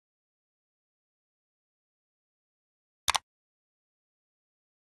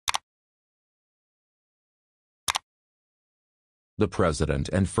The President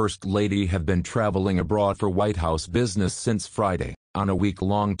and First Lady have been traveling abroad for White House business since Friday, on a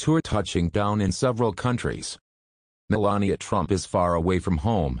week-long tour touching down in several countries. Melania Trump is far away from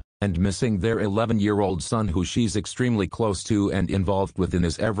home, and missing their 11-year-old son who she's extremely close to and involved with in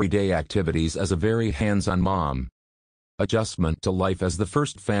his everyday activities as a very hands-on mom. Adjustment to life as the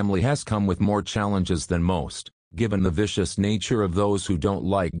first family has come with more challenges than most, given the vicious nature of those who don't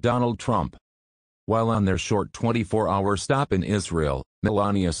like Donald Trump. While on their short 24-hour stop in Israel,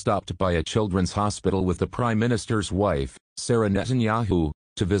 Melania stopped by a children's hospital with the Prime Minister's wife, Sara Netanyahu,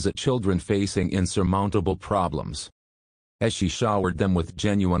 to visit children facing insurmountable problems. As she showered them with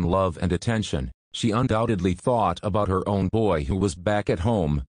genuine love and attention, she undoubtedly thought about her own boy who was back at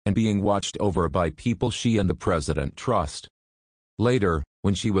home, and being watched over by people she and the president trust. Later,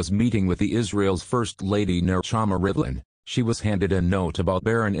 when she was meeting with the Israel's First Lady Nechama Rivlin, she was handed a note about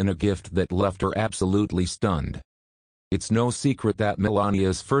Barron in a gift that left her absolutely stunned. It's no secret that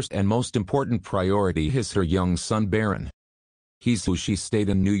Melania's first and most important priority is her young son Barron. He's who she stayed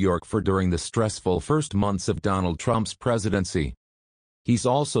in New York for during the stressful first months of Donald Trump's presidency. He's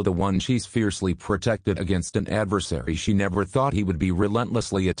also the one she's fiercely protected against, an adversary she never thought he would be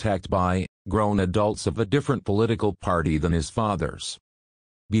relentlessly attacked by, grown adults of a different political party than his father's.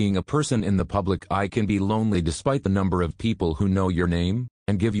 Being a person in the public eye can be lonely despite the number of people who know your name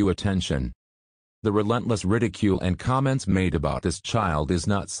and give you attention. The relentless ridicule and comments made about this child is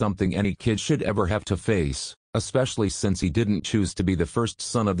not something any kid should ever have to face, especially since he didn't choose to be the first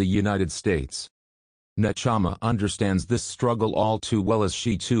son of the United States. Nechama understands this struggle all too well, as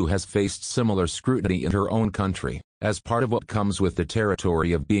she too has faced similar scrutiny in her own country, as part of what comes with the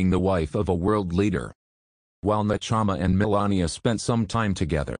territory of being the wife of a world leader. While Nechama and Melania spent some time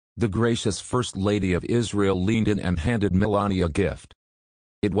together, the gracious First Lady of Israel leaned in and handed Melania a gift.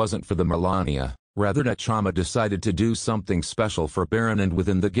 It wasn't for the Melania, rather Nechama decided to do something special for Barron, and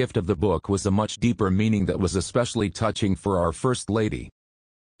within the gift of the book was a much deeper meaning that was especially touching for our First Lady.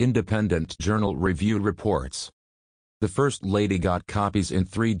 Independent Journal Review reports. The First Lady got copies in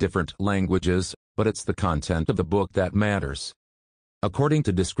 3 different languages, but it's the content of the book that matters. According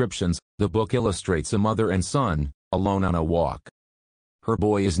to descriptions, the book illustrates a mother and son, alone on a walk. Her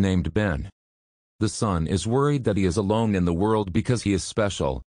boy is named Ben. The son is worried that he is alone in the world because he is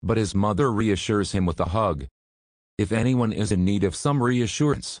special, but his mother reassures him with a hug. If anyone is in need of some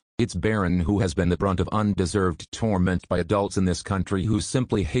reassurance, it's Barron, who has been the brunt of undeserved torment by adults in this country who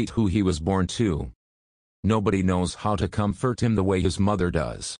simply hate who he was born to. Nobody knows how to comfort him the way his mother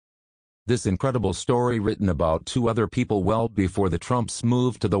does. This incredible story, written about 2 other people well before the Trumps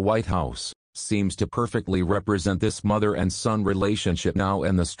moved to the White House, seems to perfectly represent this mother and son relationship now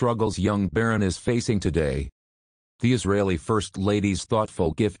and the struggles young Barron is facing today. The Israeli First Lady's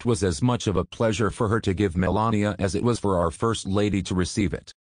thoughtful gift was as much of a pleasure for her to give Melania as it was for our First Lady to receive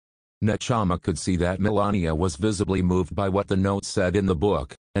it. Nechama could see that Melania was visibly moved by what the note said in the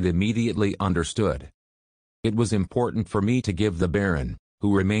book, and immediately understood. It was important for me to give the Barron,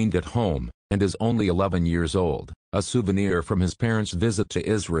 who remained at home, and is only 11 years old, a souvenir from his parents' visit to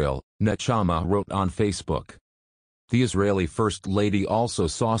Israel, Nechama wrote on Facebook. The Israeli First Lady also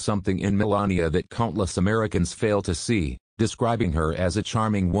saw something in Melania that countless Americans fail to see, describing her as a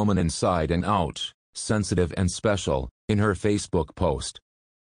charming woman inside and out, sensitive and special, in her Facebook post.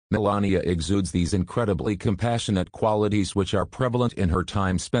 Melania exudes these incredibly compassionate qualities which are prevalent in her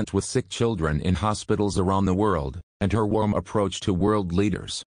time spent with sick children in hospitals around the world, and her warm approach to world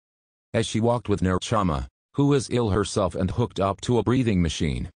leaders. As she walked with Nechama, who is ill herself and hooked up to a breathing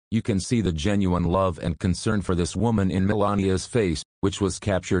machine, you can see the genuine love and concern for this woman in Melania's face, which was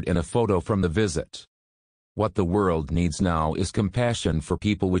captured in a photo from the visit. What the world needs now is compassion for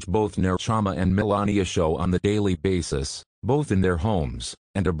people, which both Nechama and Melania show on the daily basis, both in their homes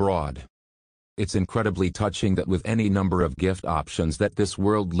and abroad. It's incredibly touching that with any number of gift options that this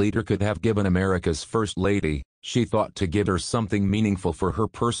world leader could have given America's First Lady, she thought to give her something meaningful for her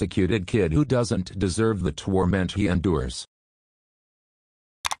persecuted kid who doesn't deserve the torment he endures.